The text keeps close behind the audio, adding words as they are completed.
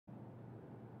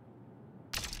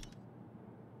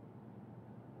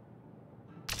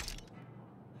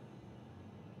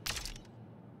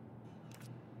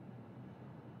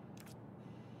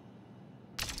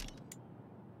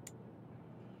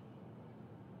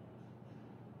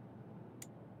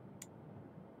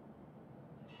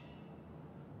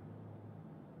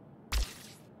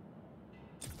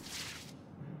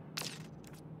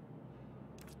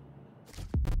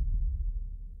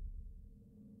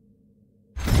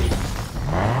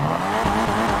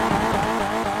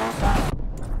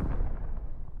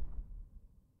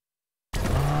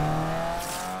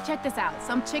check this out.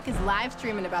 Some chick is live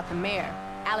streaming about the mayor.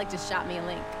 Alec just shot me a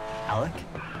link. Alec?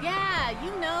 Yeah,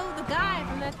 you know, the guy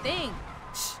from that thing.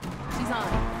 Shh, she's on.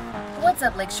 What's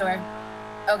up, Lakeshore?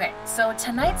 Okay, so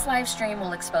tonight's live stream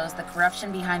will expose the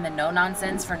corruption behind the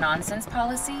no-nonsense for nonsense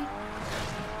policy.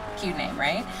 Cute name,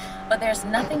 right? But there's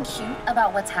nothing cute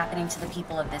about what's happening to the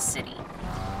people of this city.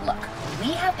 Look,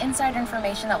 we have insider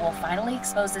information that will finally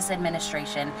expose this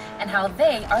administration and how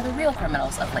they are the real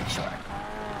criminals of Lakeshore.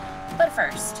 But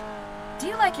first, do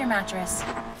you like your mattress?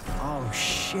 Oh,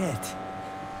 shit.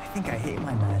 I think I hate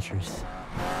my mattress.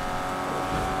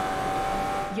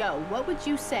 Yo, what would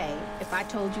you say if I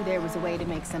told you there was a way to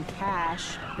make some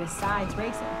cash besides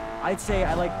racing? I'd say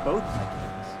I like both my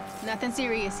games. Nothing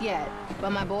serious yet,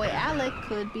 but my boy Alec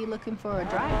could be looking for a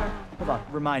driver. Hold on,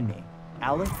 remind me.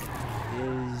 Alec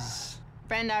is...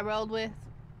 Friend I rolled with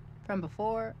from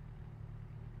before.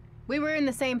 We were in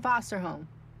the same foster home.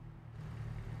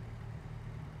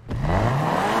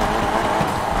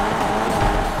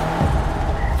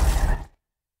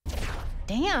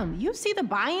 Damn, you see the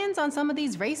buy-ins on some of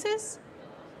these races?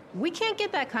 We can't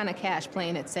get that kind of cash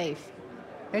playing it safe.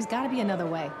 There's gotta be another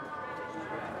way.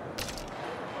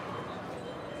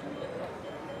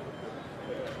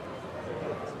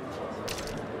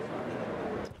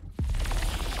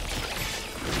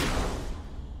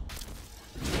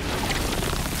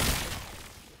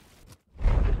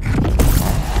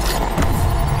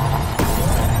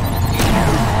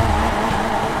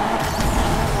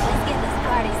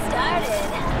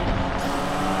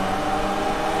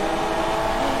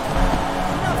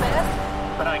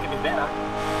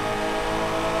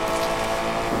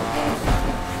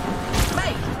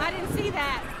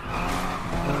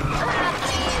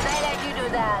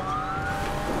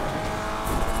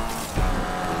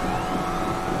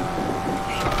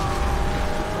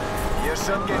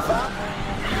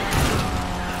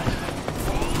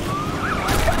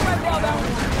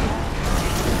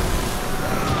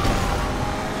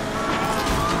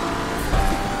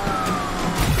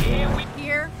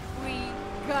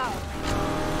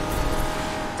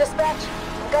 Dispatch,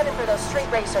 I'm gunning for those street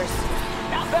racers.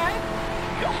 Not bad.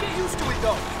 Don't get used to it,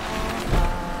 though.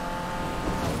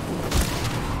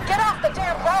 Get off the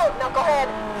damn road,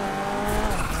 knucklehead!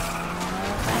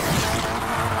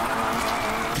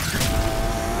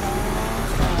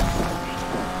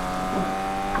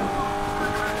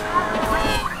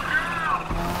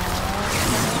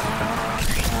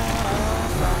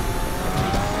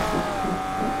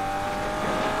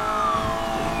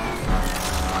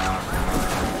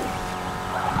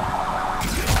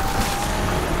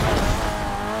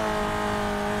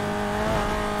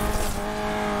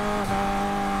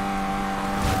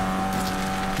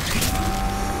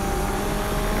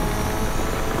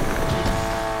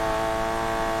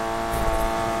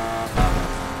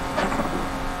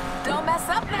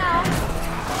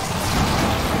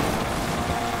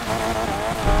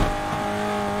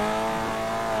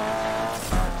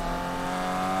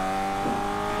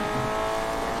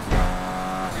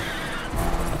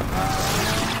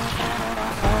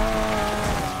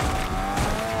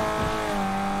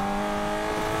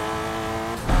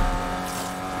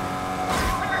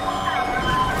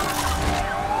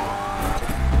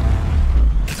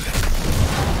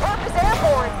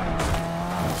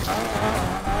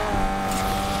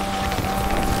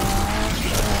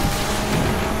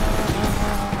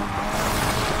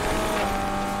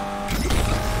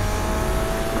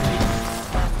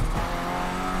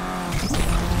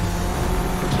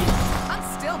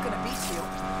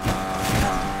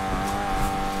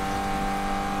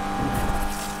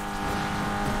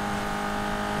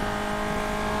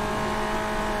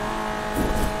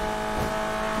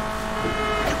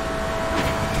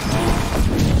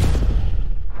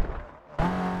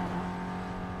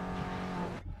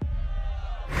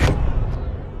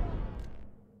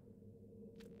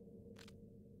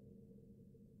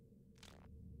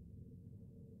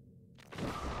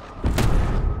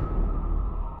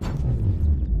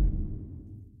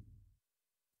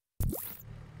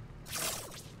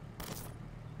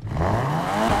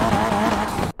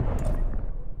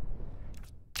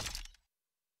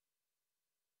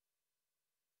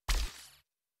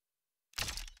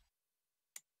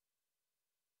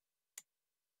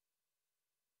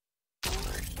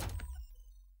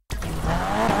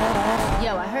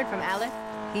 From Alec,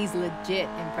 he's legit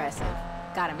impressive.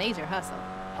 Got a major hustle.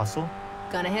 Hustle?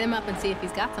 Gonna hit him up and see if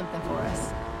he's got something for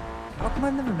us. How come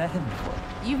I've never met him before?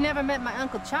 You've never met my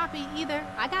Uncle Choppy either.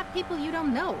 I got people you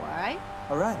don't know, all right?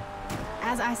 All right.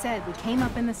 As I said, we came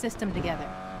up in the system together.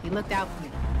 He looked out for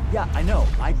me. Yeah, I know.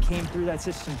 I came through that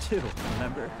system too,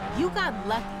 remember? You got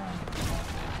lucky.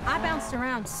 I bounced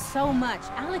around so much.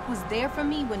 Alec was there for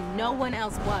me when no one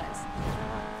else was.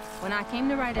 When I came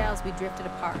to Rydell's, we drifted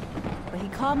apart. But he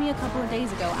called me a couple of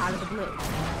days ago out of the blue.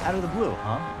 Out of the blue,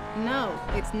 huh? No,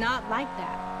 it's not like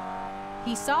that.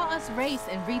 He saw us race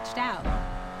and reached out.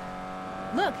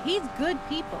 Look, he's good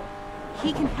people.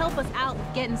 He can help us out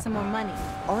with getting some more money.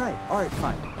 All right,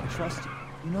 fine. I trust you.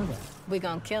 You know that. We're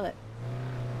gonna kill it.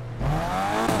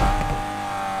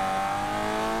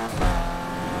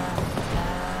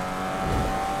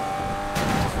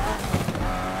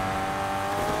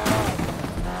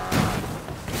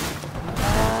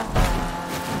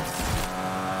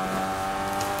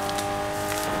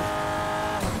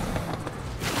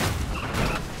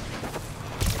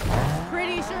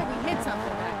 Pretty sure we hit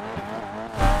something back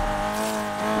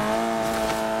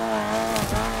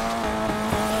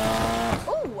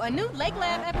there. Ooh, a new Lake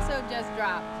Lab episode just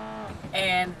dropped.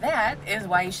 And that is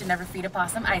why you should never feed a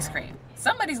possum ice cream.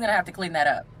 Somebody's gonna have to clean that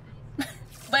up.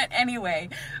 But anyway,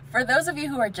 for those of you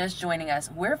who are just joining us,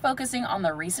 we're focusing on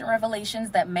the recent revelations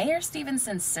that Mayor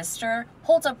Stevenson's sister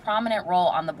holds a prominent role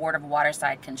on the board of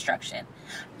Waterside Construction.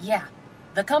 Yeah,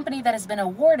 the company that has been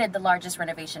awarded the largest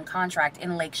renovation contract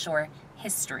in Lakeshore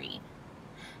history.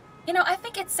 You know, I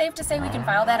think it's safe to say we can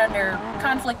file that under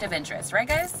conflict of interest, right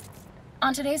guys?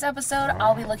 On today's episode,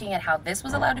 I'll be looking at how this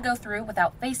was allowed to go through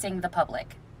without facing the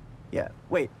public. Yeah,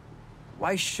 wait.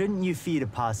 Why shouldn't you feed a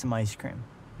possum ice cream?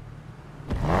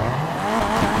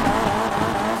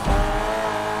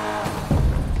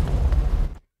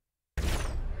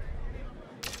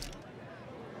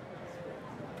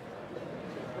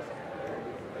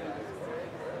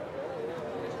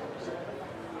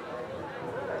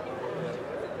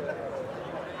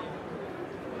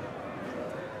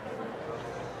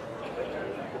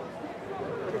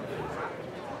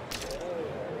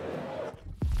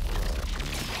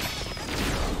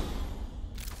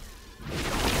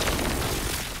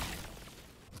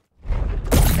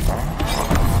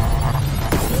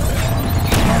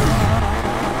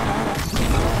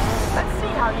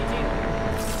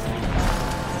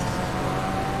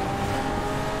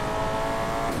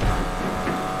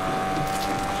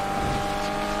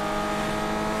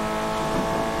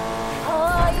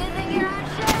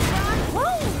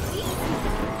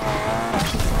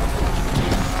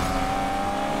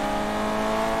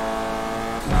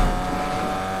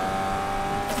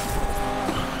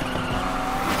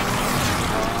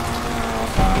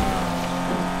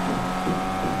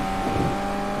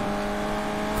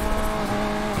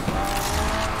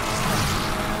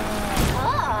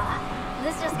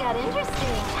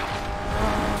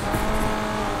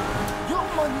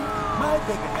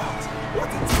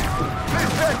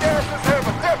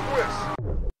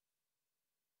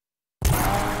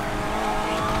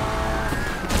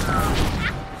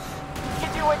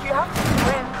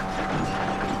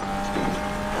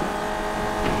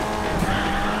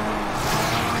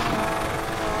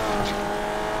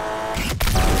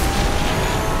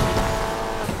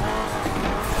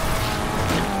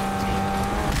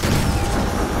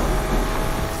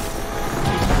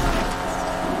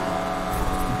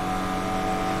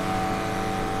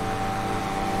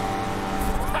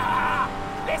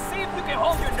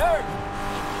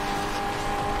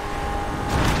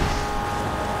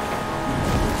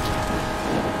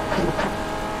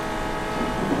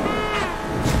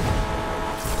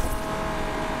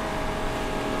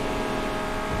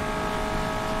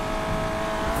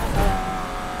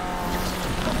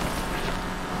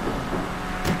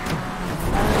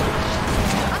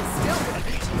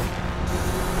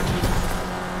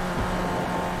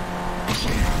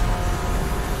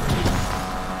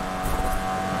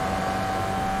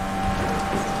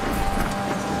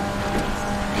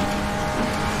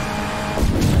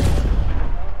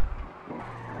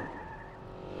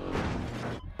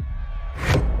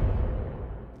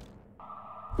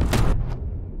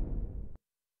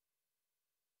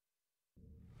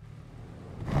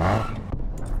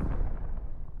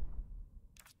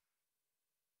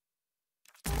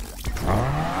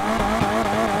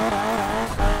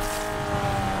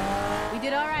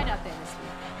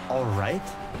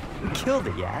 Killed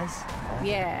it, Yaz.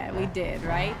 Yeah, we did,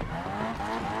 right?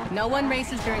 No one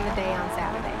races during the day on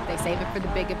Saturday. They save it for the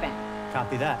big event.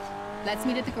 Copy that. Let's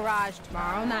meet at the garage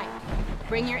tomorrow night.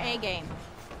 Bring your A game.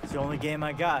 It's the only game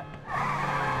I got.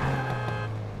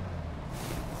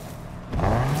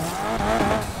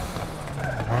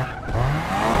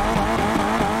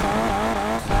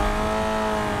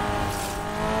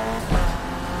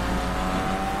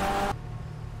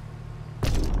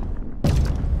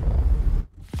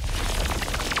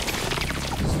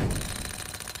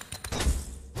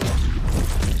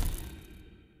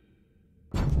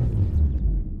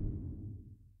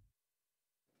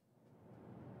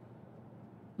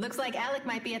 Looks like Alec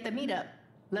might be at the meetup.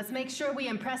 Let's make sure we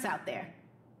impress out there.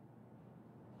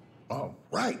 All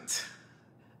right.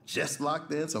 Just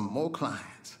locked in some more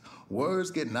clients. Word's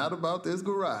getting out about this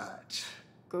garage.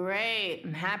 Great.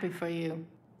 I'm happy for you.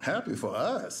 Happy for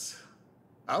us.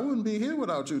 I wouldn't be here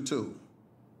without you two.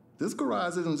 This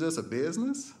garage isn't just a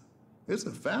business. It's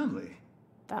a family.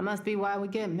 That must be why we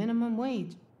get minimum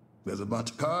wage. There's a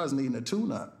bunch of cars needing a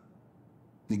tune-up.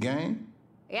 You game?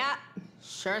 Yeah,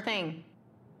 sure thing.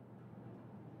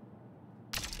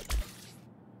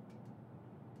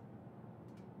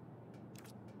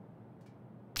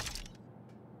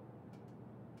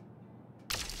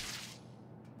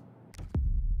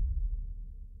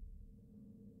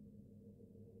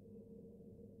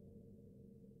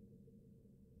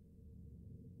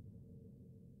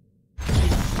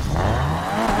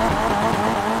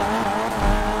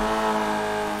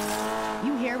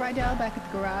 Back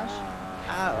at the garage?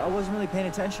 I wasn't really paying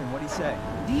attention. What'd he say?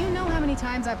 Do you know how many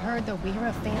times I've heard the "we're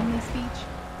a family" speech?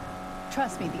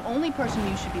 Trust me, the only person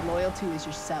you should be loyal to is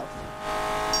yourself.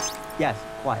 Yes,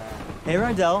 quiet. Hey,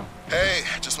 Rydell. Hey,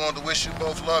 just wanted to wish you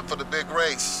both luck for the big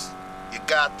race. You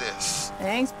got this.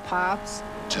 Thanks, Pops.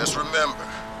 Just remember,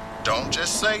 don't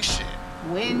just say shit.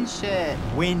 Win shit.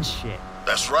 Win shit.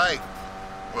 That's right.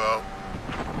 Well,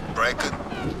 break it.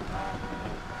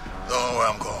 Don't know where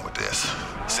I'm going with this.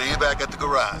 See you back at the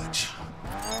garage.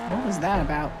 What was that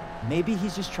about? Maybe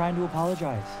he's just trying to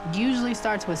apologize. Usually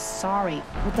starts with sorry.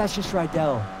 But that's just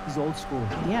Rydell. He's old school.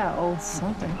 Yeah, old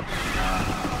something.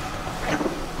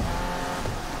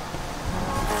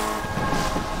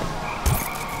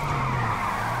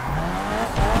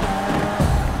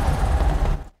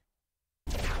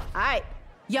 Alright.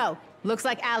 Yo, looks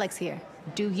like Alec's here.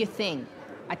 Do your thing.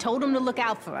 I told him to look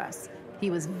out for us. He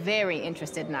was very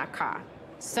interested in our car.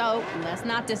 So, let's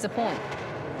not disappoint.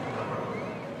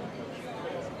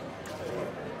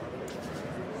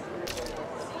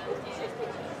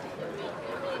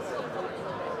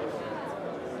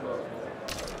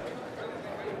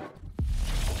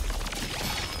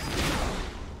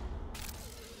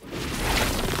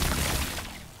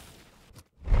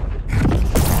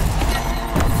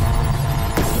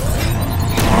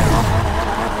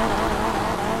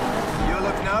 You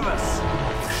look nervous.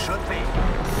 Should be.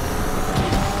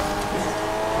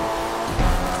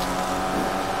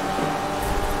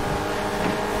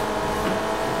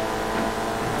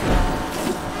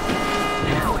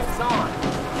 Now it's on.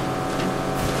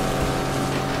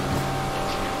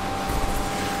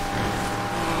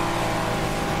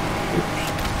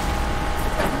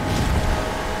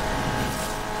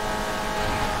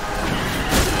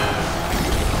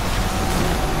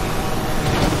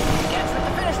 Gets to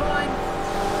the finish line.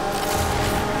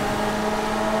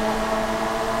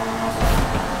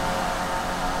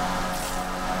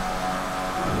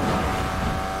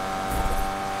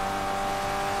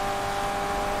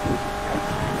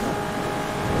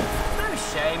 No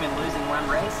shame in losing one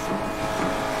race.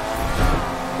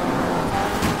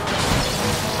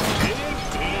 Big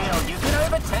deal. You can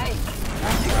overtake.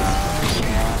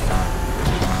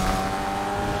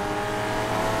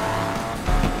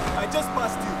 I just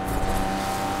passed you.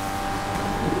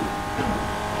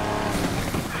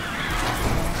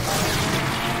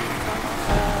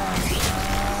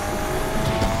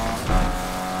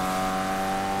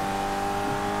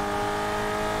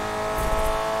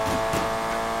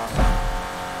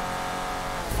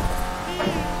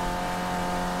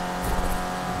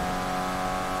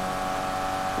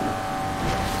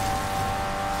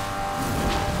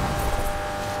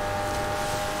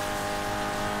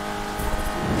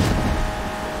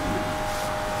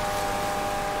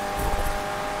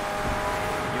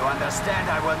 You understand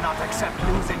I will not accept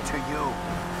losing to you.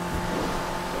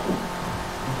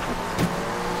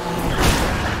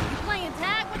 You playing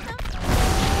tag with them?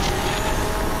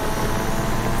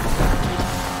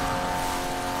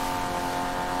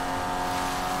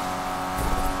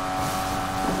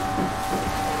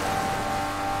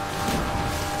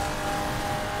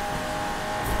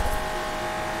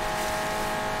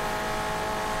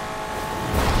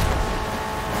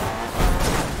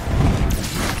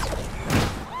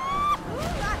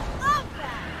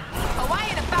 Oh, I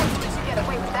ain't about to let you get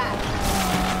away with that.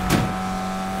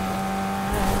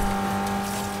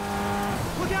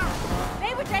 Look out!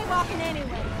 They were jaywalking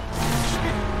anyway.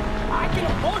 I can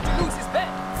afford to lose his bet.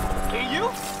 Can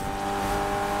you?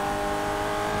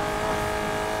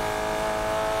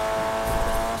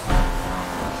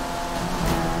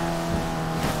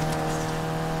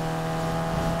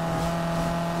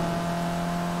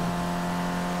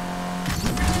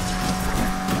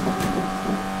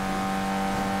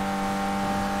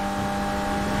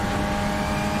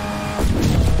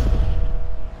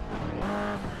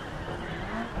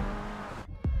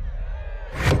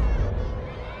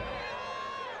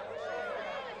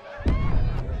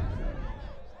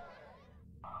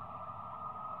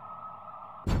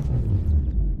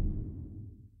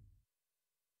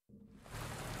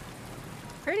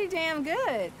 damn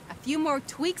good. A few more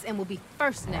tweaks and we'll be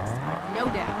first next time, no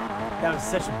doubt. That was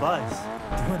such a buzz.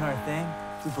 Doing our thing.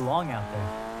 We belong out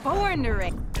there. Born to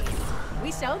race.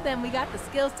 We showed them we got the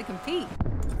skills to compete.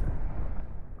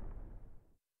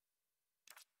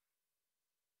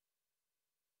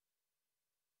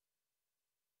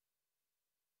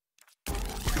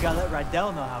 We gotta let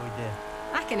Rydell know how we did.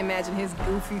 I can imagine his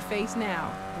goofy face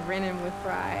now, grinning with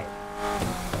pride.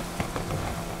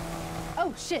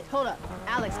 Oh, shit, hold up.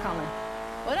 Alex calling.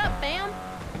 What up, fam?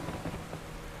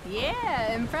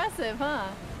 Yeah, impressive, huh?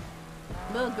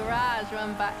 Little garage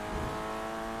run by...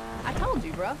 I told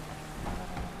you, bro.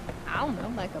 I don't know,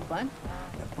 like a bunch.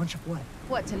 A bunch of what?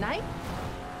 What, tonight?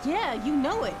 Yeah, you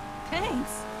know it.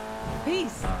 Thanks.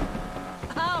 Peace.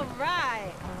 All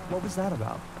right. What was that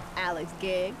about? Alex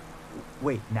gig.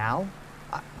 Wait, now?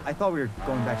 I thought we were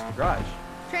going back to the garage.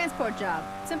 Transport job.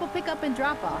 Simple pickup and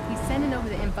drop off. He's sending over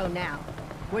the info now.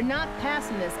 We're not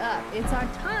passing this up. It's our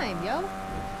time, yo.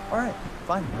 All right,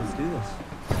 fine, let's do this.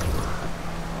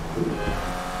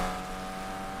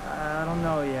 I don't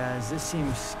know, Yaz. This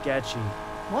seems sketchy.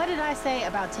 What did I say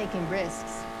about taking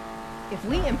risks? If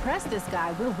we impress this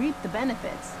guy, we'll reap the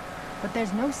benefits. But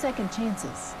there's no second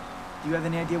chances. Do you have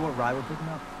any idea what ride we're picking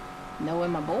up?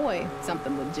 Knowing my boy,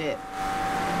 something legit.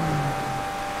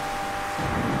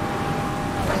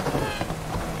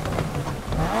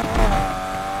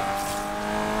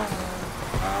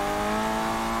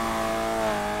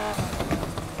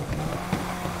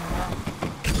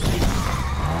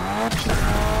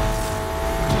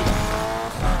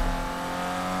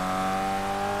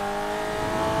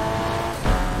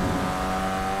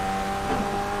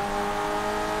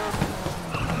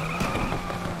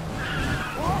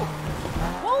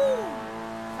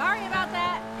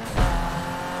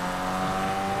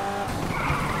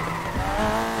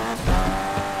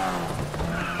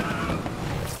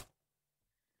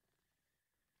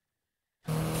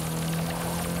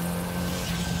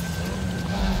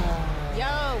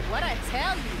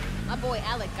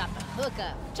 Alec got the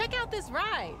hookup. Check out this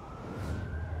ride.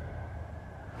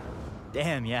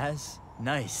 Damn, Yaz.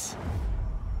 Nice.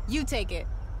 You take it.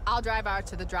 I'll drive ours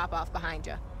to the drop-off behind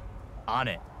you. On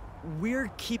it.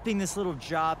 We're keeping this little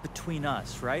job between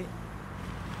us, right?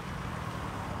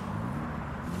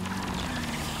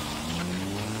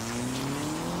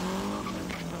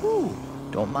 Ooh,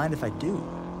 don't mind if I do.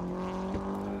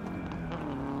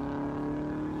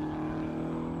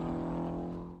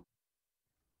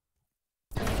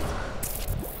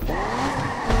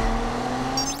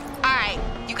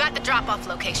 Drop-off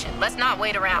location. Let's not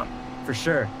wait around. For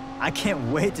sure. I can't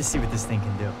wait to see what this thing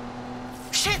can do.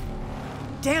 Shit!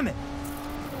 Damn it!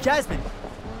 Jasmine,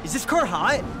 is this car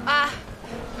hot?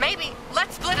 Maybe.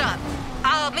 Let's split up.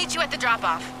 I'll meet you at the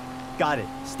drop-off. Got it.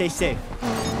 Stay safe.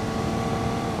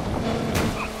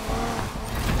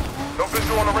 No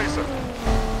visual on the racer.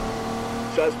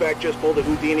 Suspect just pulled a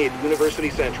Houdini at University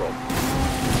Central.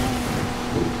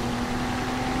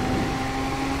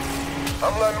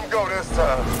 I'm letting him go this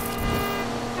time.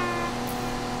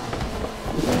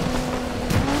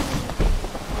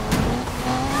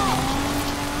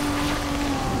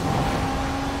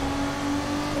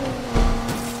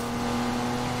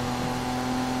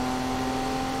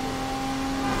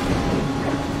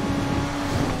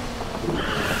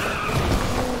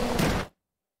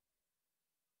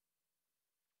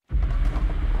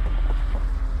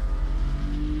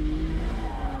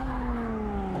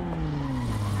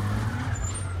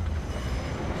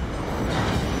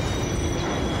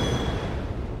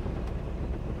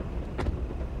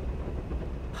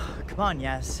 Come on,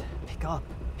 Yaz. Pick up.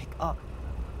 Pick up.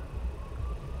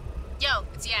 Yo,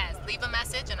 it's Yaz. Leave a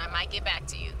message and I might get back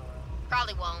to you.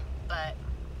 Probably won't, but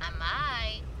I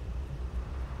might.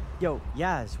 Yo,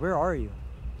 Yaz, where are you?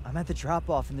 I'm at the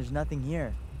drop-off and there's nothing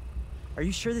here. Are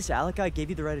you sure this Alec guy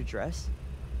gave you the right address?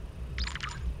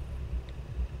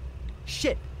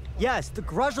 Shit! Yes, the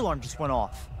garage alarm just went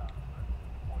off.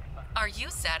 Are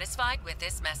you satisfied with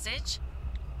this message?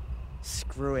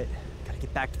 Screw it. Gotta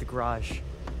get back to the garage.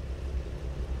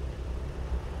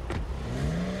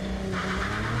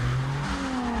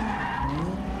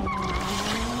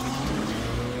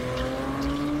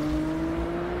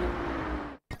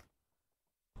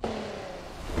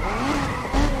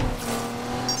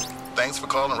 Thanks for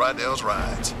calling Rydell's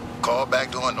Rides. Call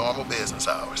back during normal business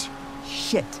hours.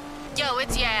 Shit. Yo,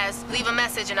 it's Yaz. Leave a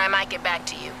message and I might get back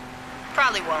to you.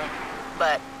 Probably won't,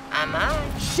 but I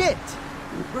might. Shit!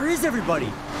 Where is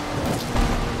everybody?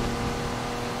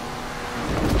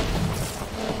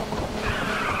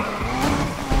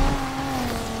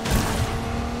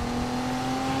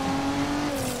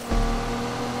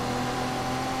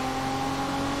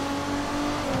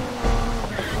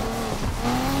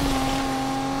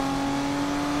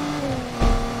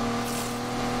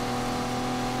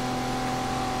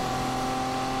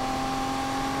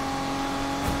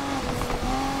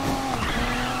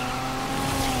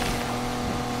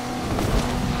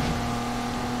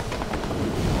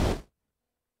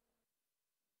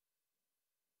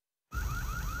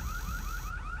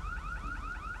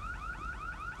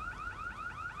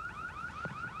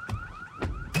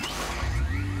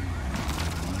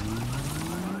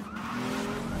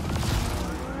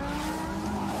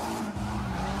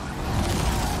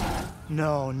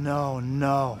 No, no,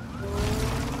 no.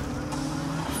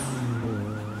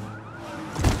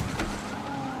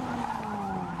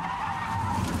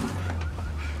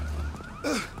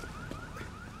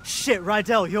 Shit,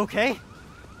 Rydell, you okay?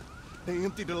 They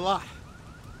emptied the lot.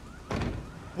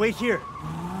 Wait here.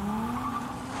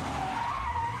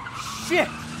 Shit!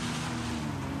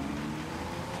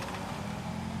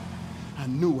 I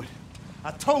knew it.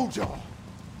 I told y'all.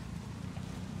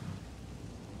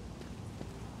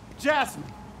 Jasmine,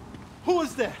 who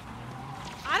is that?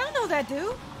 I don't know that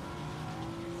dude.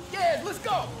 Yeah, let's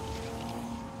go.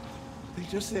 They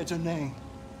just said your name.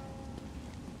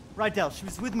 Rydell, she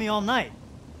was with me all night.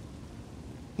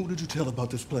 Who did you tell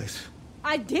about this place?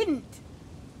 I didn't.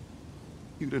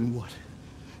 You didn't what?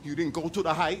 You didn't go to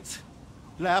the heights?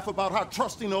 Laugh about how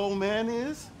trusting the old man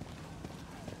is?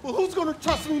 Well, who's gonna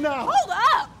trust me now? Hold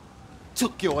up!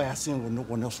 Took your ass in when no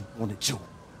one else wanted you.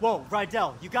 Whoa,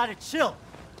 Rydell, you gotta chill.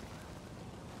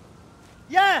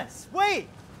 Yes, wait!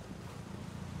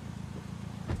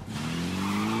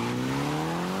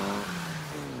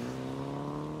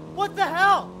 What the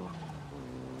hell?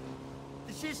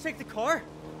 Did she just take the car?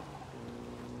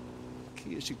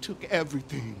 Kid, she took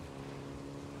everything.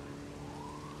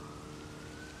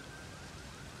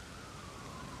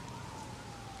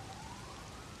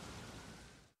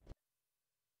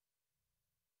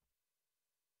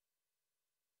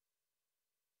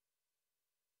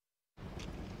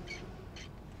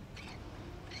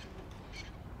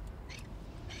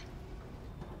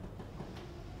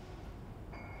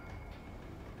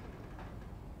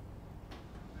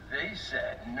 They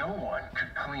said no one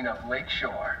could clean up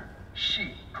Lakeshore.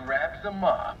 She grabbed the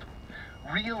mop.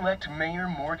 Re-elect Mayor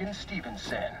Morgan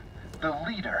Stevenson, the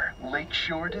leader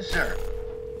Lakeshore deserved.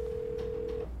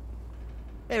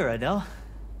 Hey, Rydell.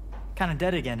 Kinda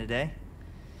dead again today.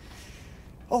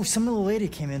 Oh, some little lady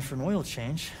came in for an oil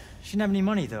change. She didn't have any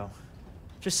money, though.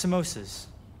 Just samosas.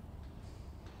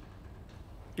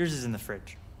 Yours is in the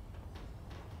fridge.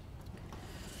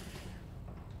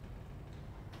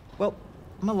 Well,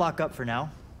 I'm gonna lock up for now.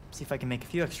 See if I can make a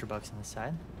few extra bucks on the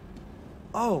side.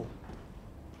 Oh!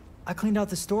 I cleaned out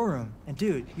the storeroom. And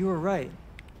dude, you were right.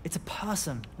 It's a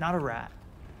possum, not a rat.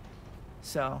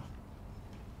 So...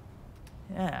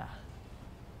 yeah.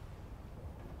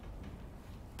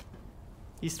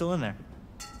 He's still in there.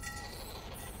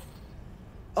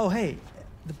 Oh, hey,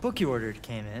 the book you ordered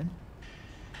came in.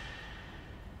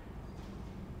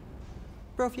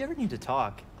 Bro, if you ever need to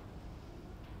talk,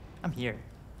 I'm here.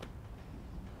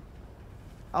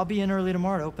 I'll be in early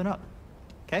tomorrow to open up,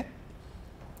 okay?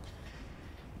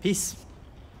 Peace.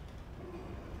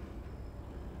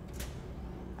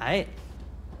 Aight.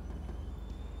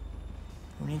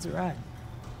 Who needs a ride?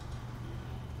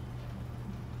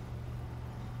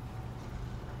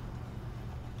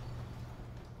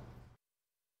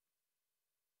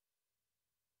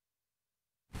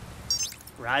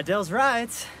 Rydell's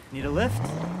rides. Need a lift?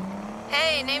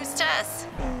 Hey, name's Tess.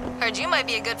 Heard you might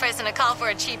be a good person to call for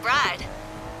a cheap ride.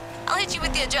 I'll hit you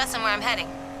with the address and where I'm heading.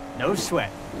 No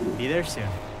sweat. Be there soon.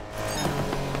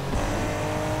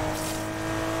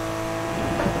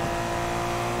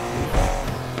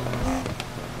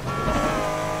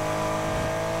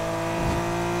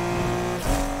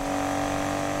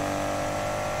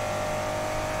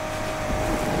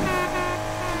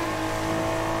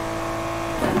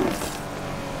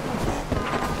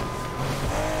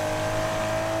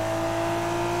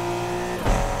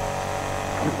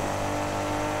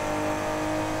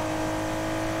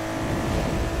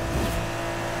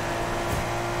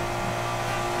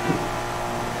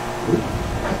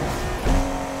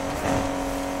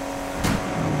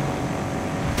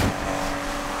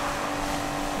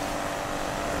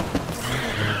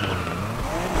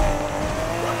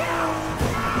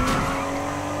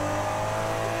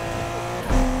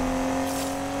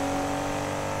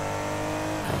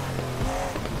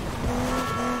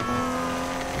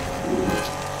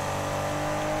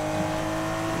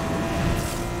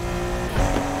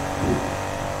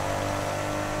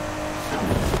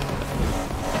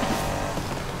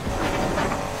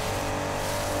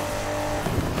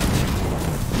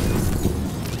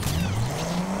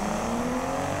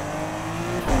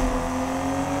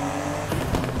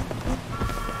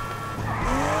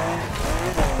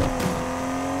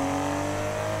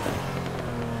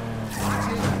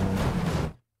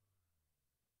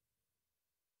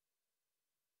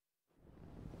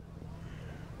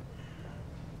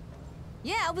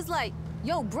 Yeah, I was like,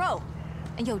 yo, bro.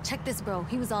 And yo, check this, bro.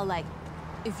 He was all like,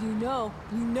 if you know,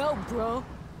 bro.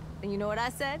 And you know what I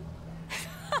said?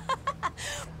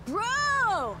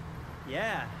 Bro!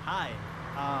 Yeah, hi.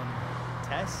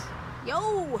 Tess?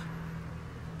 Yo!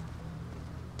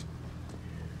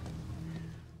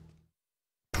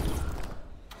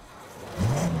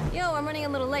 I'm running a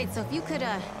little late, so if you could,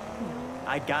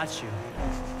 I got you.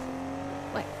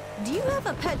 Wait, do you have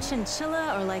a pet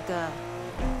chinchilla or like a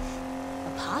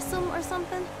possum or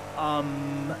something?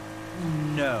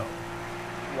 No.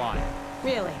 Why?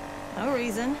 Really? No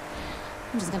reason.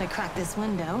 I'm just gonna crack this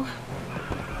window.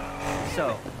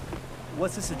 So,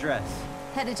 what's this address?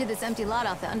 Headed to this empty lot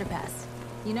off the underpass.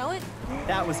 You know it?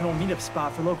 That was an old meetup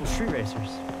spot for local street racers.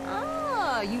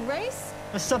 Oh, you race?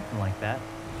 Something like that.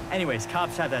 Anyways,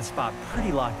 cops have that spot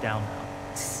pretty locked down now.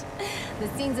 The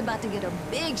scene's about to get a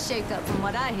big shakeup from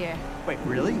what I hear. Wait,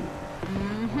 really?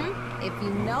 Mm-hmm. If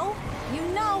you know, you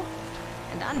know.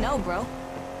 And I know, bro.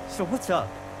 So what's up?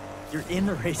 You're in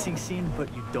the racing scene, but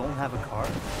you don't have a car?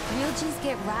 Real G's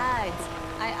get rides.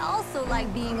 I also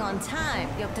like being on time.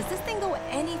 Yo, does this thing go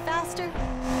any faster?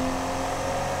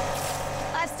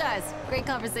 5 stars. Great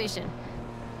conversation.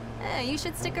 You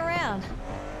should stick around.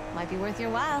 Might be worth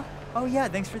your while. Oh yeah,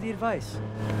 thanks for the advice.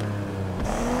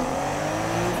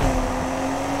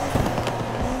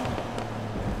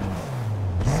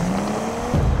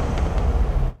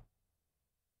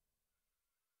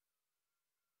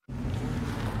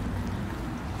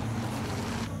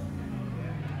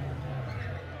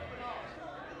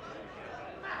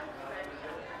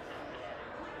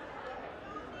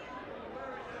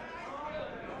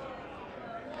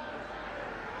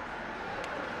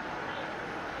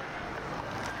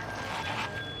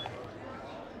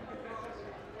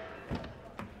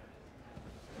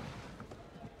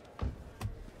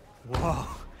 Whoa,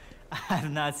 I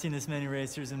have not seen this many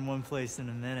racers in one place in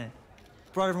a minute.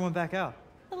 Brought everyone back out.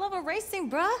 The love of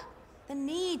racing, bruh. The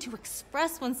need to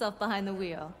express oneself behind the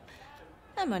wheel.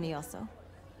 And money also.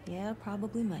 Yeah,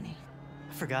 probably money.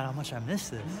 I forgot how much I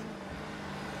missed this.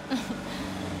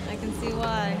 I can see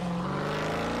why.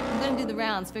 I'm gonna do the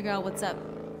rounds, figure out what's up.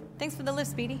 Thanks for the lift,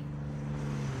 Speedy.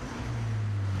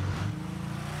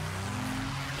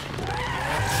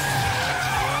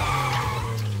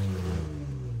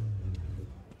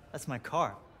 That's my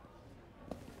car.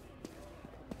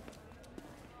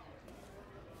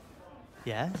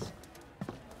 Yes?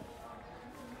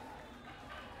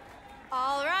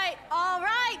 All right,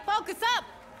 focus up.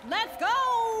 Let's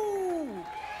go.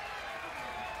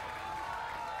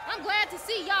 I'm glad to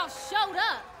see y'all showed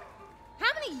up.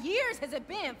 How many years has it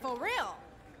been, for real?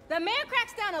 The man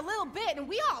cracks down a little bit and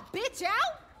we all bitch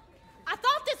out? I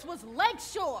thought this was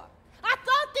Lakeshore. I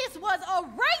thought this was a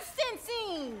racing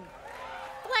scene.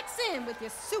 Flex in with your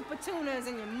super tuners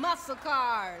and your muscle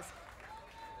cars.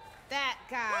 That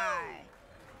guy.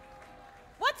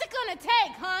 What's it gonna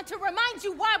take, huh, to remind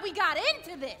you why we got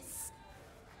into this?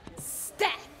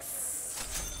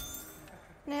 Stacks.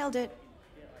 Nailed it.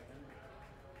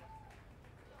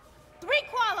 3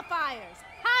 qualifiers,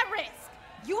 high risk.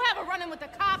 You have a run-in with the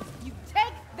cops, you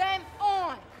take them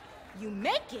on. You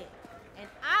make it, and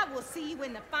I will see you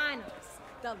in the finals.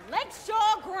 The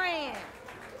Lakeshore Grand.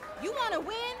 You wanna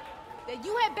win? Then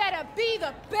you had better be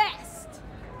the best.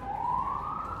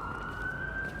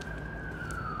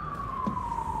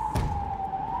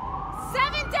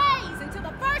 Until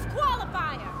the first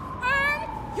qualifier. Earn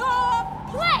your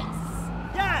place.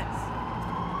 Yes!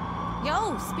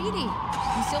 Yo, Speedy,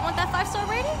 you still want that 5-star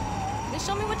rating? Then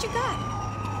show me what you got.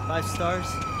 5 stars?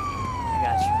 I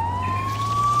got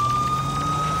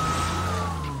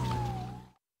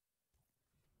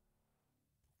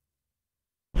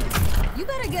you. You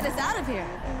better get us out of here.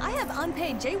 I have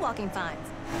unpaid jaywalking fines.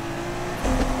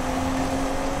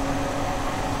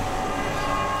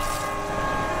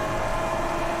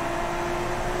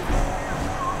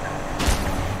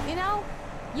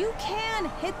 You can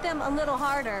hit them a little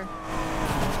harder.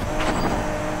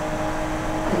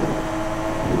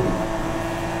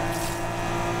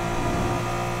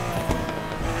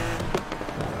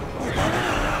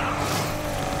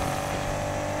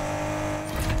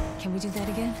 Can we do that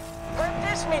again?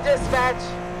 Dish me, dispatch.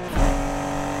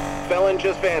 Felon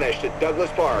just vanished at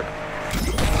Douglas Park.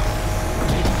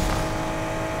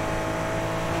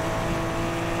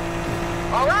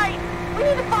 All right, we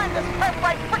need to find this prep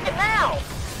right freaking now.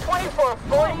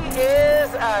 2440 is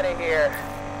out of here.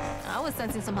 I was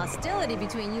sensing some hostility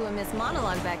between you and Miss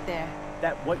Monologue back there.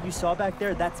 That what you saw back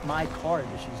there, that's my car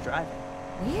that she's driving.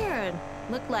 Weird.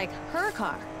 Looked like her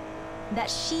car. That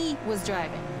she was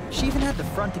driving. She even had the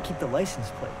front to keep the license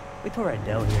plate. Wait till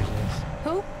Rydell hears this.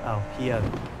 Who? Oh, he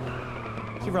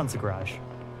runs the garage.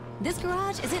 This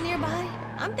garage? Is it nearby?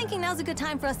 I'm thinking now's a good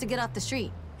time for us to get off the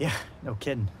street. Yeah, no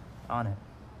kidding. On it.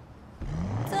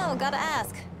 So, gotta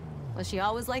ask. Was she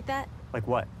always like that? Like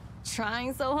what?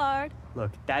 Trying so hard?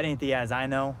 Look, that ain't the Az I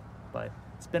know, but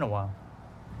it's been a while.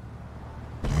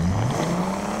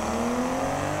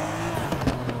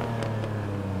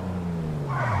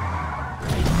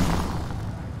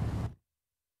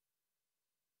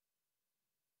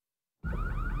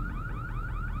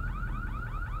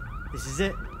 This is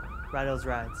it. Rydell's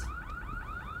Rides.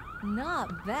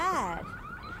 Not bad.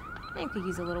 I could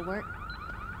use a little work.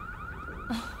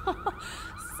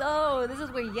 So, this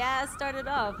is where Yaz started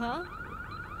off, huh?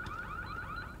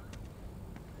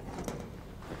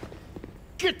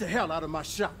 Get the hell out of my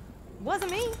shop.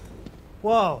 Wasn't me.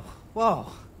 Whoa, whoa.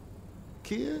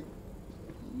 Kid,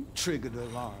 you triggered the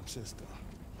alarm system.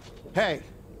 Hey,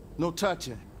 no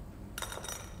touching.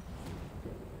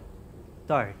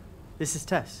 Sorry, this is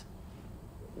Tess.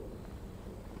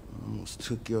 Almost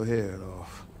took your head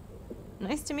off.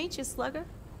 Nice to meet you, slugger.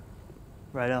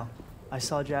 Rydell, I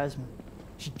saw Jasmine.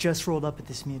 She just rolled up at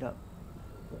this meetup.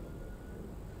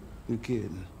 You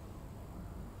kidding?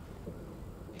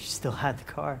 She still had the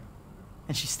car.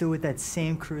 And she's still with that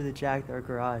same crew that jacked our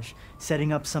garage,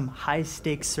 setting up some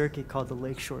high-stakes circuit called the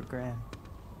Lakeshore Grand.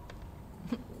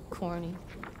 Corny.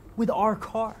 With our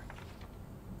car.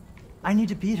 I need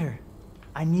to beat her.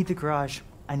 I need the garage.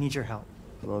 I need your help.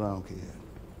 Hold on, kid.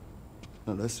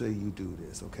 Now, let's say you do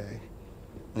this, okay?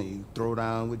 And you throw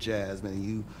down with Jasmine and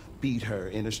you beat her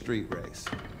in a street race.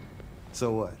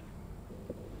 So what?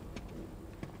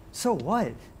 So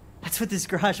what? That's what this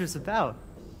garage was about.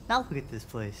 Now look at this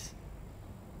place.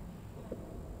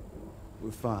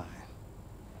 We're fine.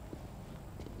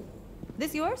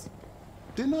 This yours?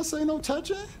 Didn't I say no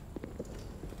touching?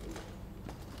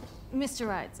 Mr.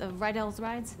 Rides, of Rydell's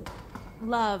Rides.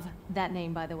 Love that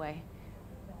name, by the way.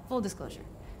 Full disclosure.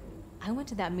 I went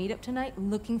to that meetup tonight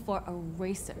looking for a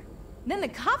racer. Then the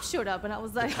cops showed up and I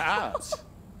was like... The cops?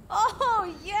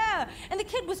 Oh, yeah! And the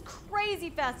kid was crazy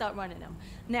fast outrunning him.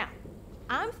 Now,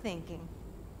 I'm thinking,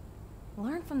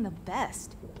 learn from the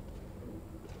best.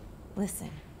 Listen,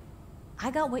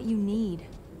 I got what you need,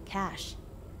 cash.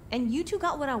 And you two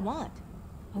got what I want,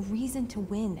 a reason to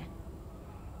win.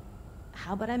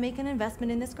 How about I make an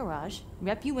investment in this garage,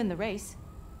 rep you in the race,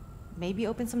 maybe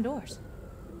open some doors?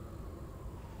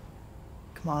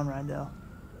 Come on, Rydell.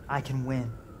 I can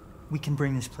win. We can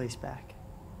bring this place back.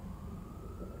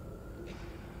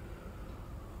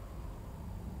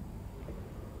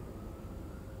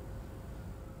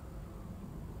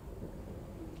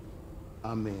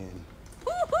 I'm in.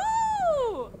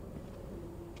 Woohoo!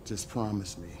 Just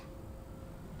promise me,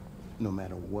 no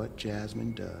matter what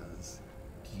Jasmine does,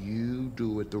 you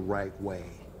do it the right way.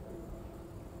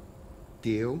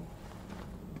 Deal?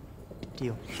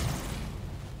 Deal.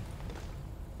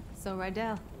 So,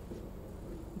 Rydell,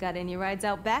 got any rides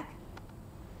out back?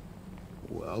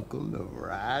 Welcome to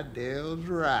Rydell's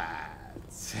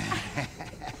Rides.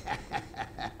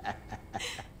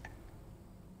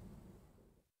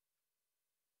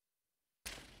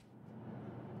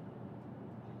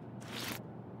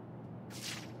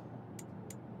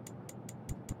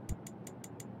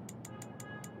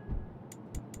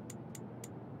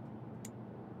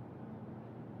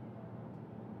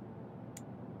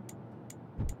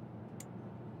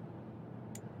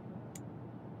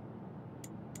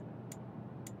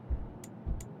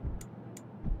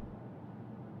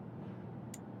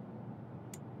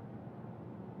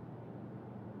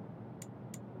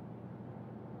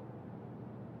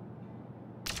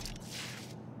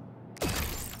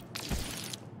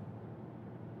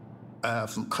 I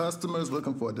have some customers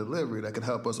looking for a delivery that could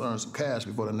help us earn some cash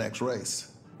before the next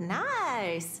race.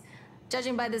 Nice.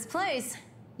 Judging by this place,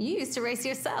 you used to race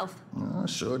yourself. I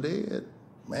sure did.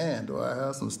 Man, do I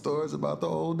have some stories about the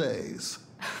old days.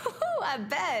 I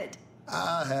bet.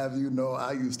 I have you know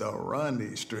I used to run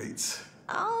these streets.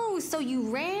 Oh, so you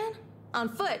ran? On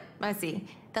foot, I see.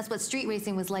 That's what street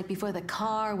racing was like before the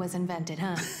car was invented,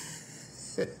 huh?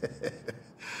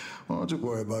 Why don't you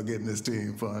worry about getting this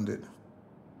team funded?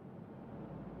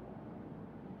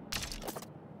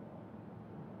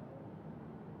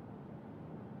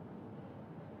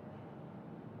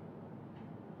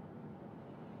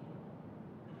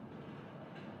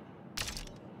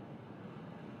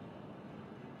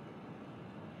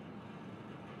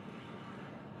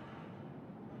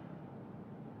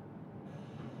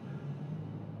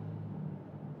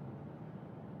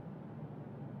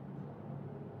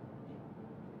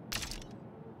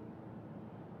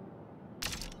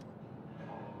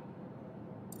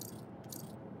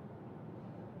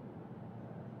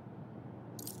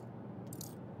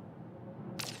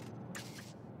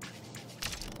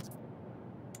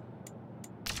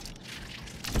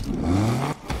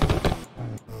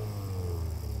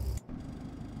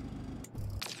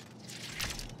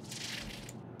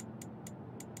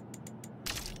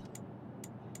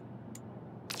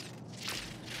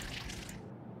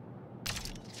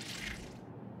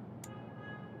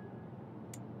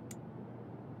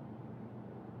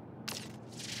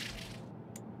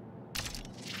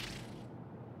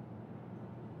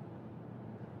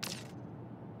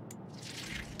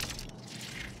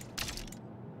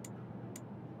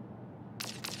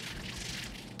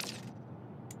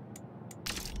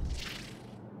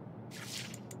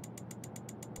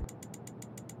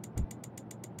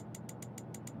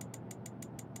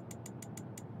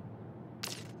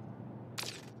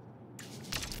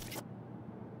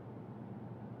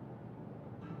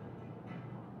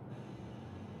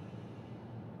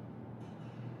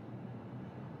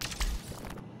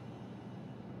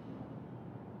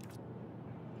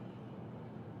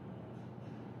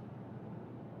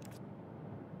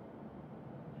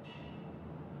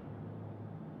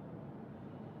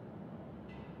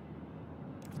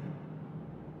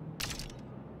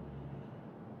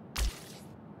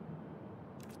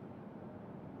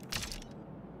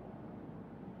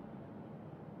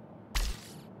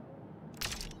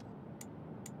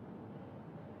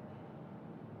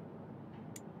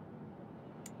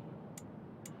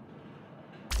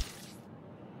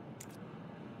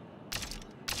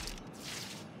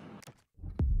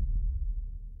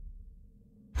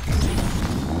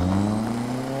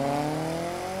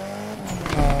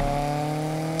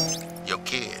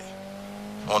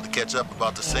 Want to catch up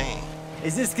about the scene.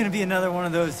 Is this gonna be another one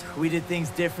of those we did things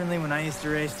differently when I used to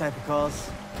race type of calls?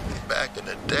 Back in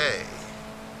the day,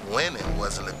 winning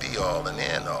wasn't the be-all and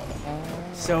end-all.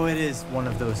 So it is one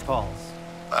of those calls.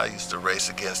 I used to race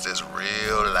against this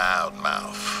real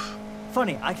loudmouth.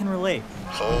 Funny, I can relate.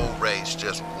 Whole race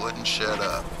just wouldn't shut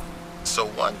up. So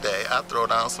one day, I throw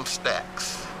down some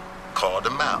stacks. Called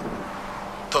him out.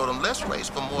 Told him, let's race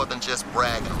for more than just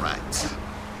bragging rights.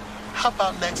 How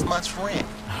about next month's rent?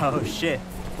 Oh, shit.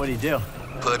 What'd he do?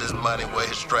 Put his money where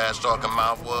his trash-talking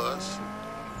mouth was.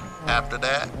 After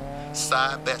that,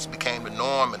 side bets became the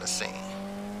norm in the scene.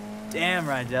 Damn,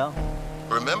 Rydell.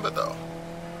 Remember, though,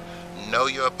 know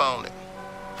your opponent.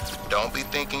 Don't be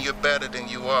thinking you're better than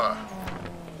you are.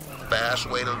 Fast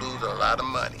way to lose a lot of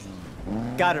money.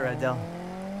 Got it, Rydell.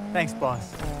 Thanks,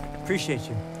 boss. Appreciate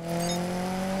you.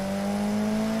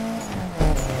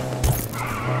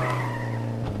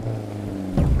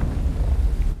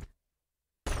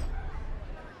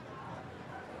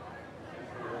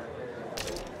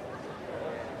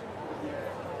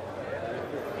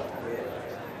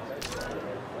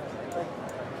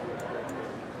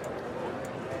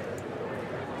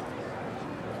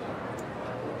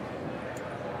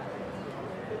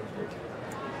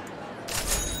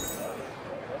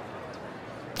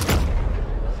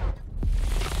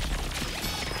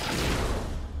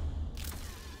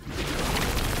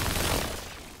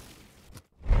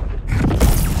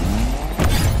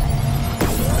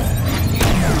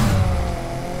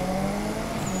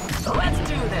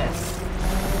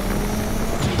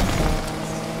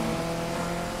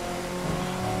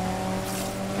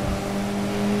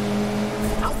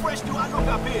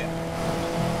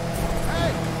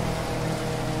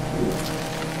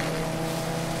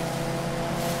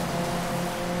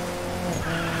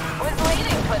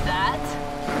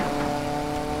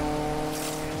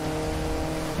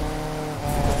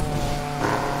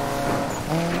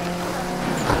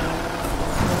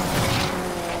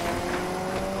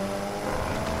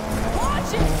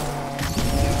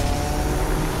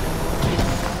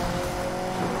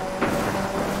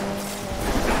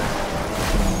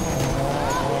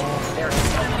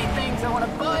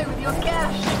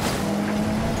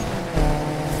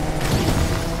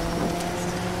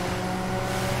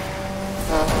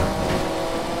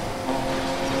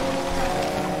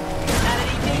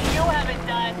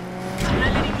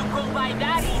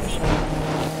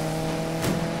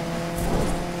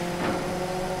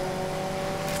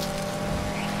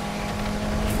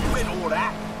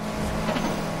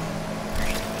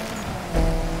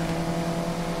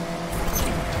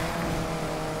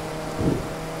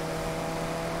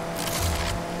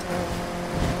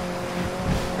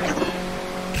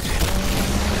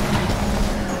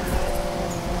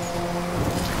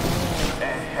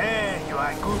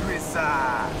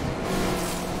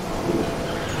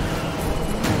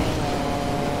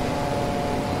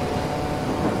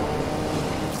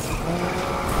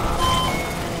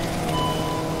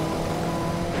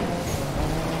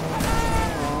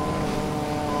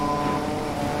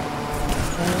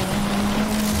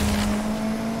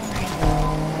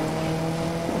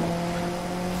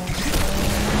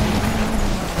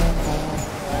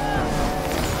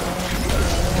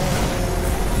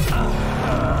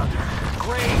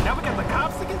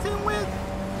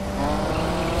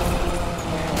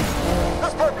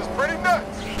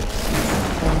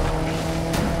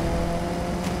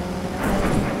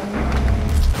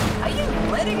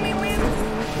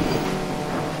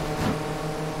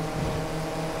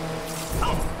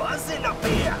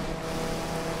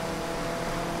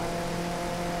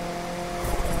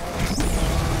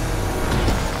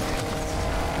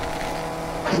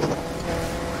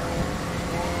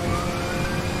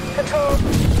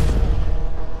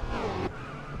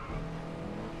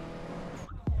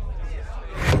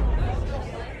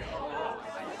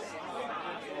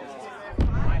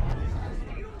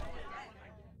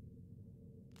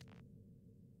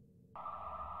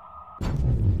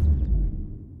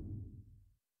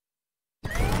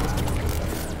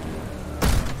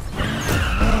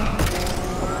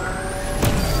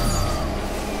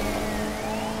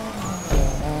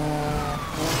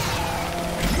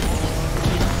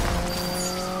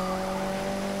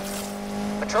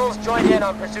 Patrols join in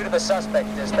on pursuit of the suspect,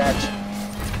 dispatch.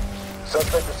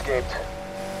 Suspect escaped.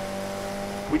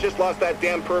 We just lost that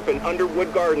damn perp in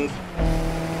Underwood Gardens.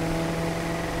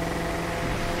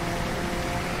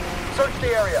 Search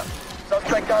the area.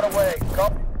 Suspect got away.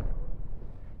 Copy.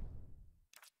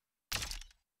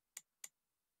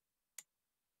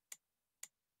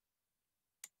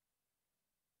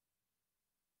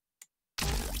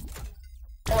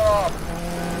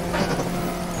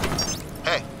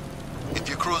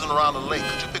 around the lake.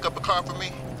 Could you pick up a car for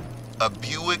me? A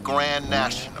Buick Grand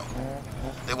National.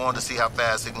 They wanted to see how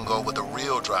fast it can go with a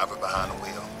real driver behind the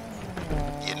wheel.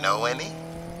 You know any?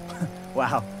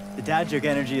 Wow, the dad joke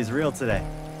energy is real today.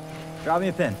 Drop me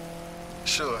a pin.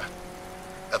 Sure.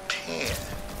 A pin.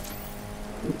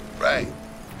 Right.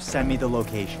 Send me the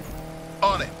location.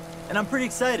 On it. And I'm pretty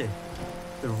excited.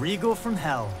 The Regal from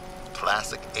hell.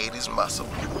 Classic 80s muscle.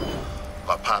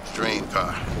 My pop's dream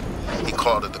car. He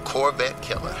called it the Corvette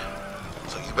Killer.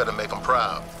 So you better make him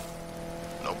proud.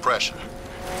 No pressure.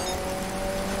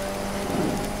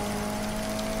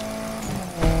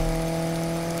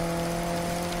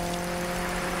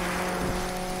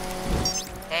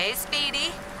 Hey,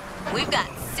 Speedy. We've got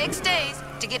 6 days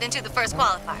to get into the first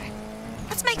qualifier.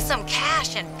 Let's make some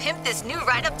cash and pimp this new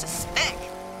ride up to spec.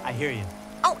 I hear you.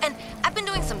 Oh, and I've been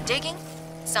doing some digging.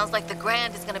 Sounds like the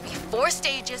Grand is gonna be 4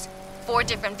 stages, 4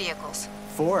 different vehicles.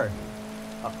 4?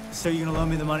 So you're gonna loan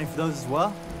me the money for those as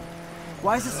well?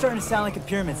 Why is it starting to sound like a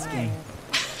pyramid scheme?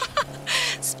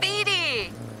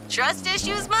 Speedy! Trust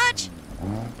issues much?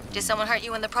 Did someone hurt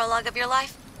you in the prologue of your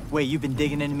life? Wait, you've been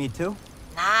digging into me too?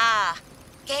 Nah.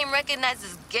 Game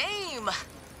recognizes game.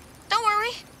 Don't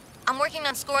worry. I'm working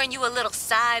on scoring you a little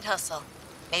side hustle.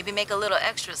 Maybe make a little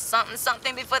extra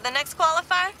something before the next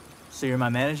qualifier? So you're my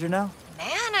manager now?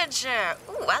 Manager.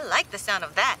 Ooh, I like the sound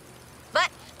of that. But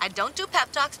I don't do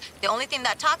pep talks. The only thing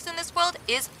that talks in this world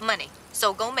is money.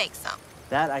 So go make some.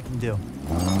 That I can do.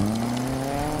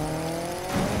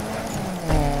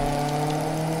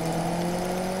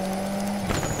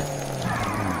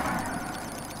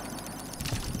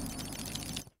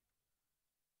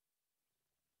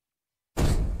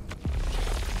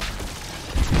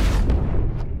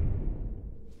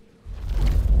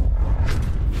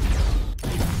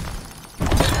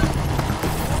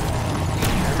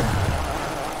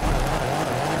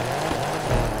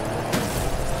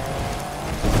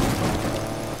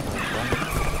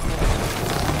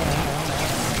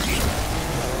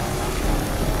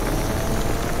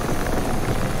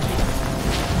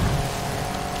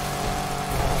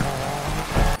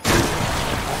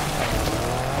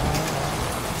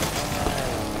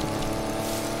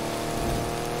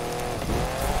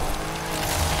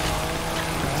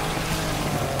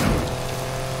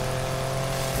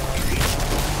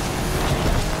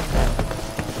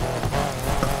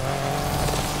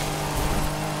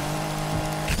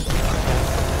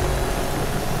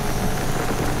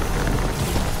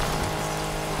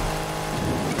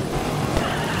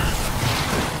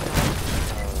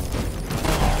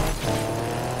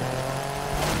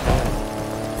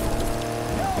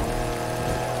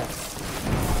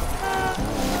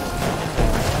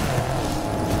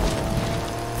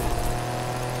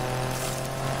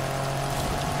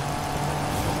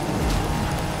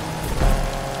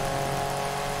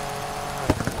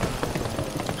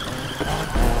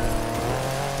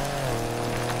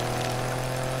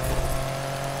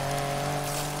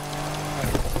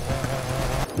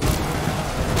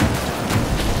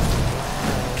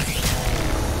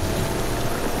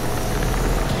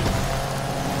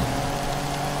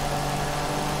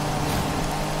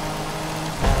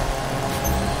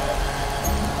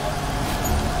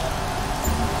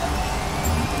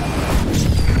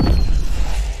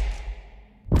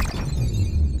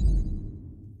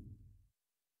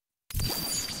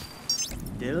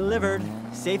 Delivered.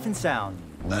 Safe and sound.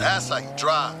 Now that's how you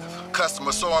drive.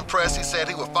 Customer so impressed he said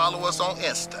he would follow us on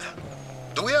Insta.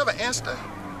 Do we have an Insta?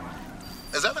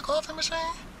 Is that the coffee machine?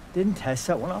 Didn't Tess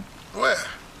set one up? Where?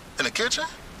 In the kitchen?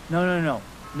 No.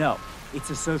 It's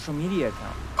a social media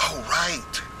account. Oh,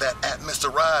 right. That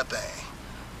 @Mr. Ride thing.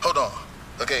 Hold on.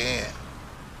 Okay, Ian.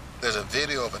 There's a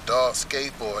video of a dog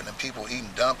skateboarding and people eating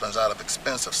dumplings out of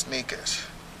expensive sneakers.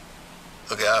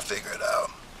 Okay, I'll figure it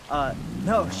out.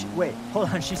 No, wait, hold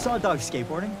on. She saw a dog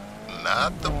skateboarding?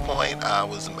 Not the point I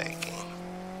was making.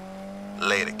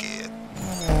 Later, kid.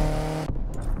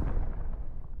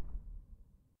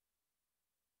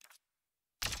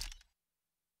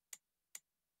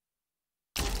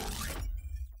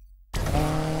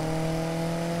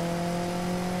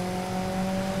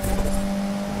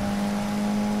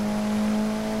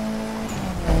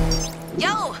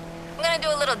 Yo, I'm gonna do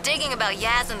a little digging about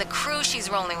Yaz and the crew she's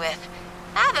rolling with.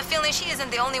 I have a feeling she isn't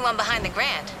the only one behind the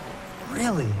Grand.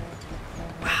 Really?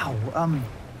 Wow,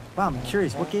 I'm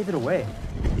curious, what gave it away?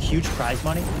 The huge prize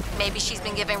money? Maybe she's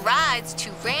been giving rides to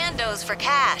randos for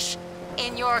cash.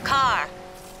 In your car.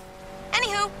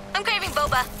 Anywho, I'm craving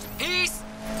boba. Peace!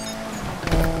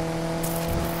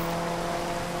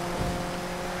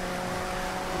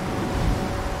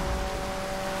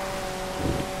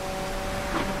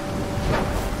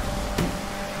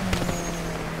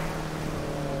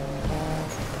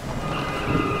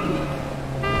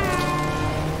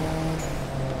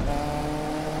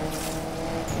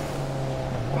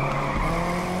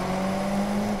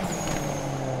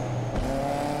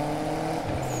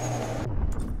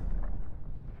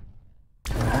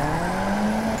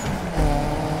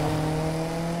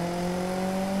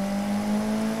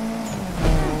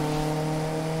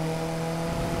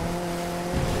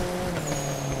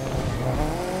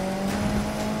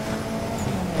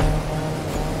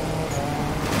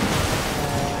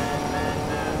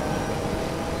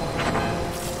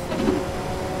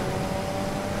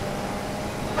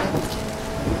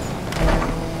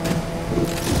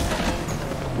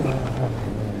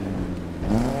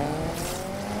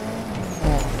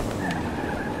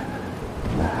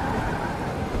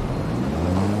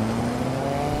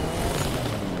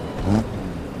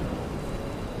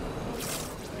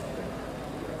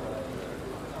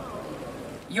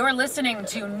 You're listening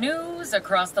to News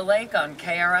Across the Lake on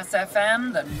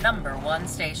KRS-FM, the #1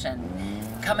 station.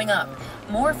 Coming up,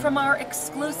 more from our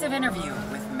exclusive interview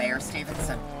with Mayor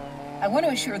Stevenson. I want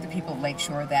to assure the people of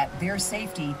Lakeshore that their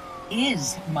safety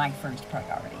is my first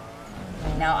priority.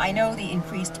 Now, I know the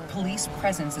increased police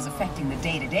presence is affecting the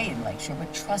day-to-day in Lakeshore,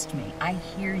 but trust me, I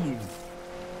hear you.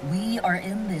 We are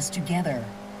in this together.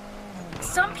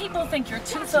 Some people think you're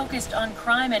too focused on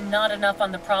crime and not enough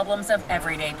on the problems of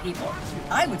everyday people.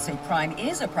 I would say crime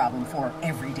is a problem for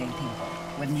everyday people.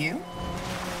 Wouldn't you?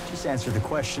 Just answer the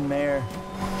question, Mayor.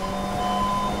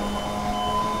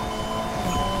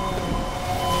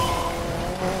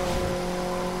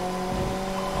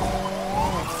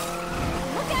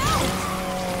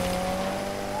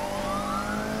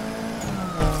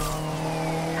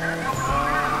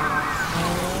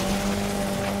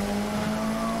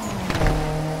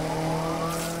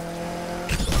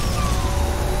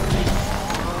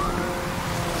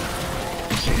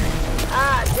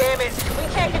 Damn it!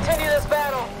 We can't continue this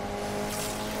battle!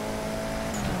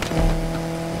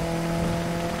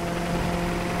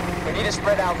 We need to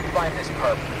spread out and find this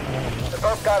perp. The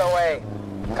perp got away.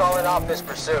 Calling off this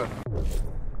pursuit.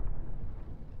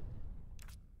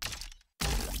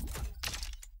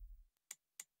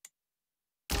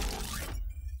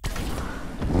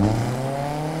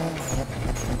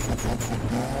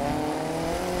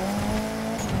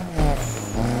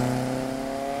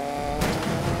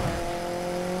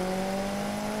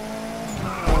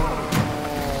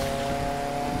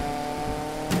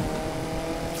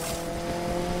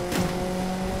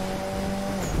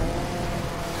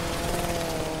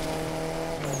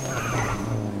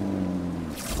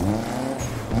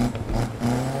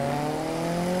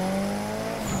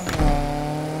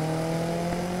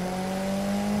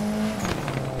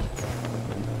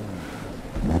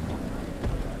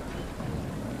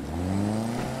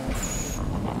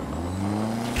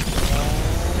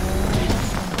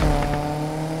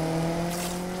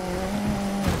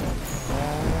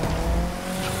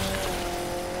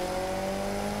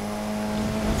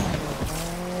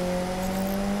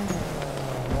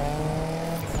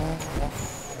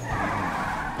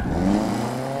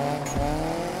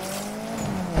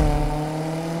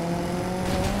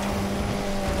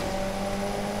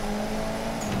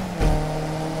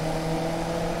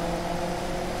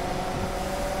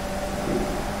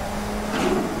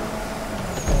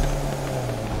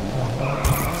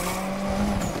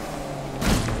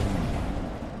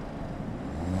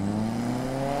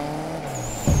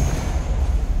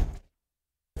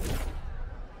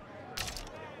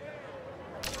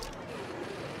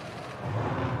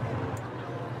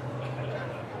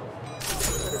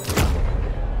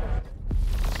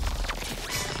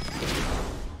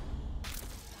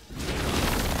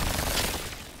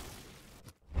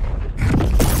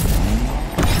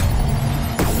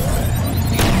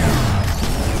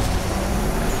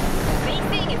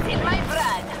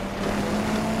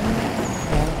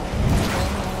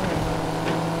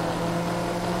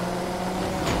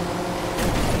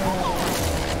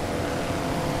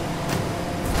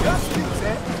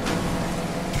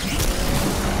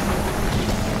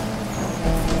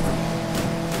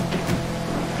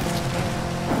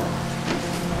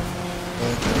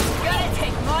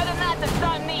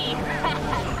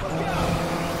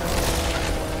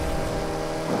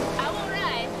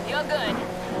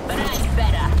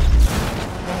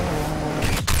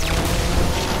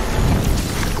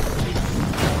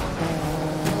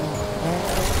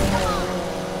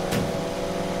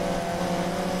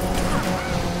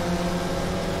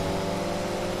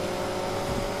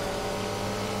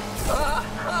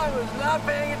 Not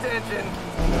paying attention.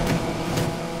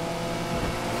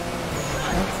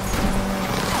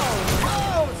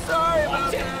 Oh, sorry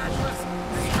about that. I was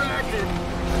distracted.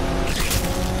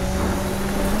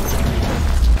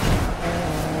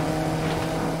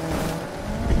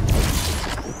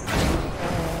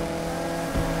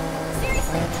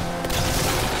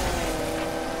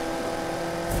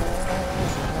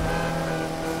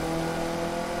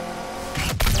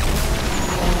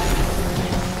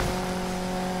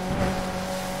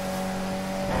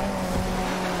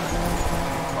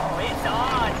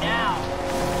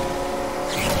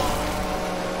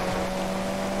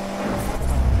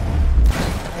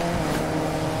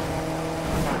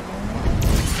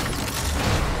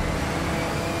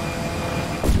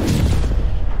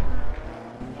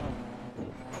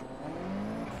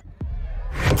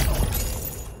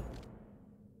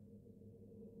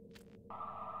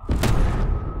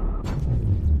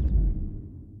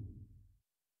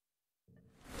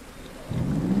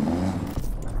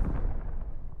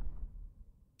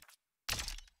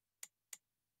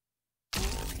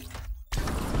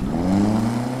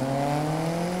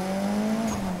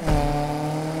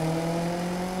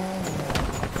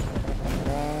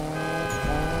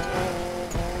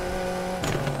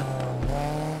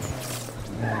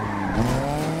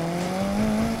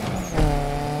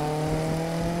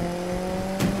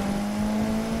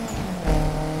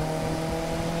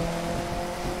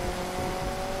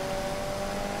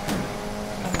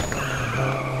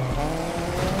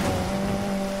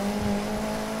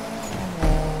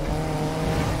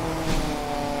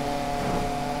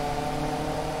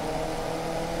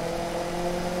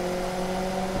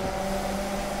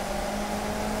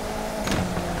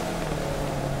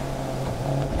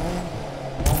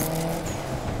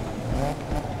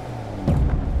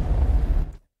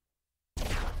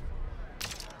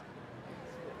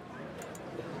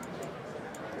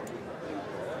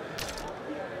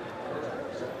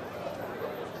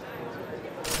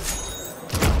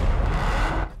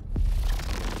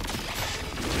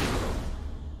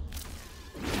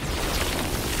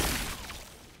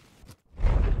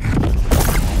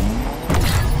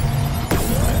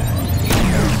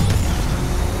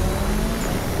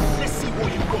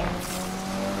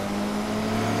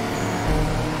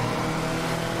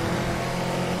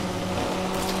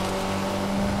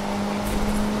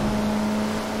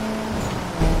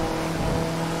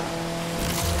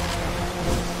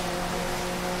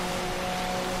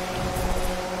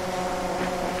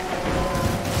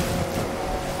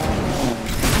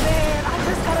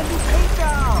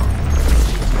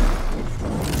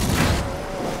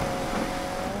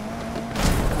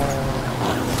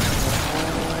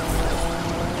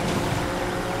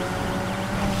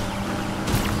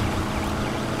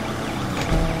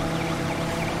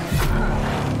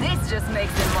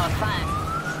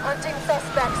 Hunting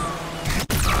suspects.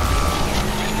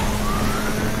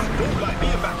 Don't like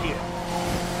being back here.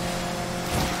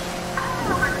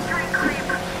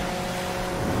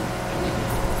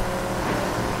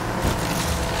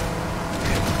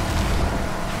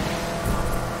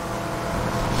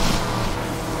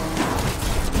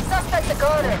 Suspect's a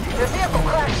goner. Your vehicle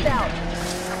crashed out.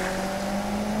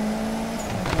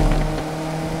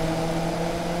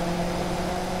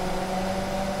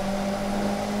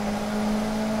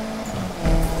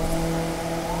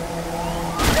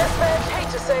 Hate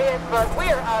to say it, but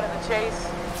we're out of the chase.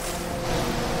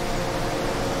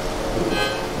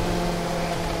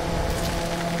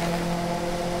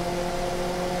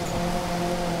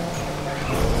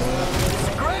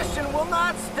 Aggression will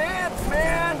not stand,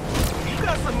 man. You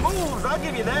got some moves, I'll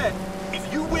give you that.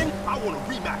 If you win, I want a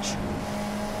rematch.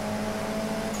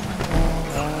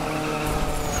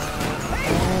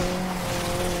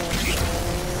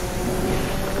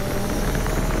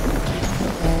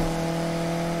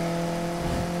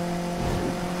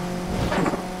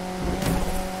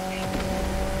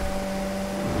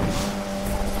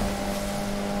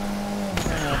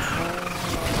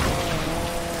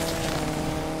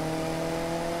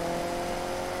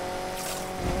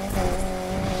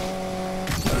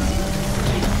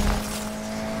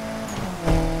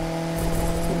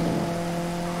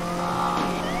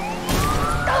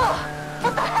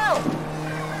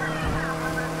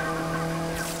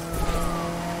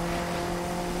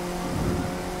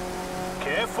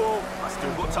 Careful, I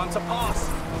still got time to pass.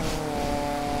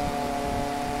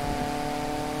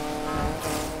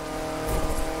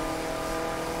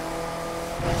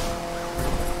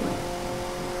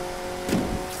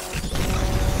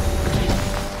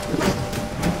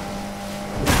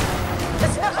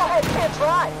 This knucklehead can't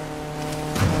drive.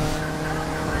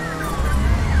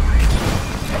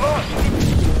 Come on.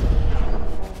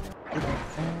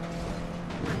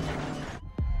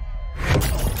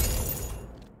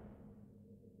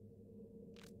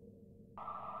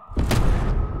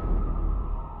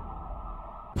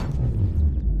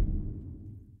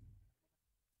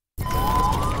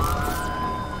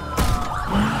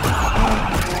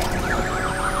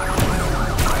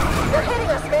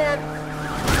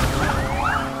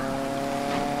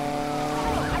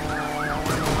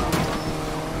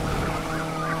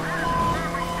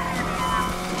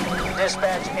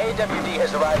 Dispatch, AWD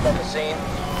has arrived at the scene.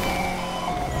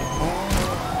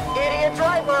 Idiot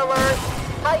driver alert!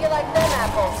 How you like them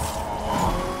apples?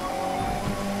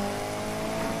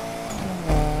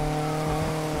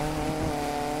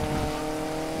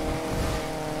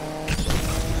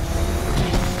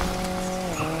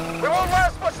 We won't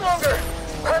last much longer!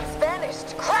 Perp's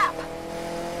vanished! Crap!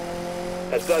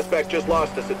 That suspect just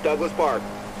lost us at Douglas Park.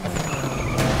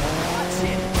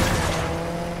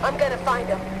 I'm gonna find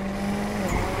him.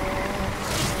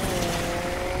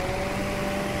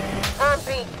 I'm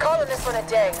beat. Calling this one a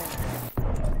day.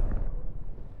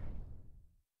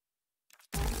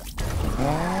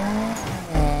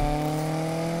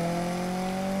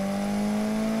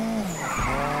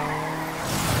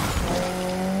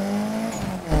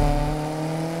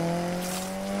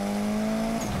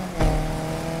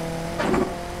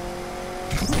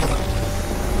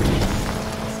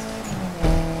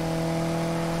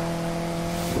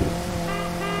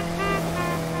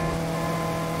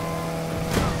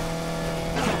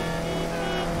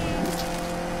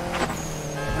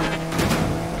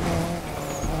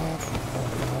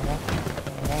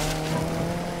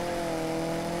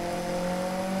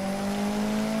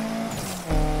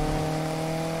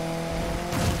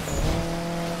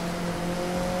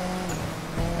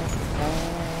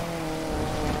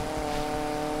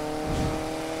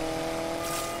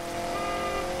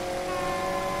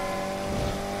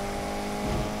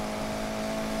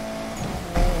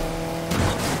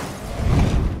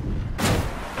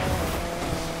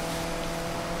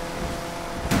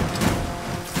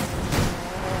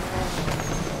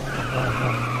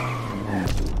 Uh-huh.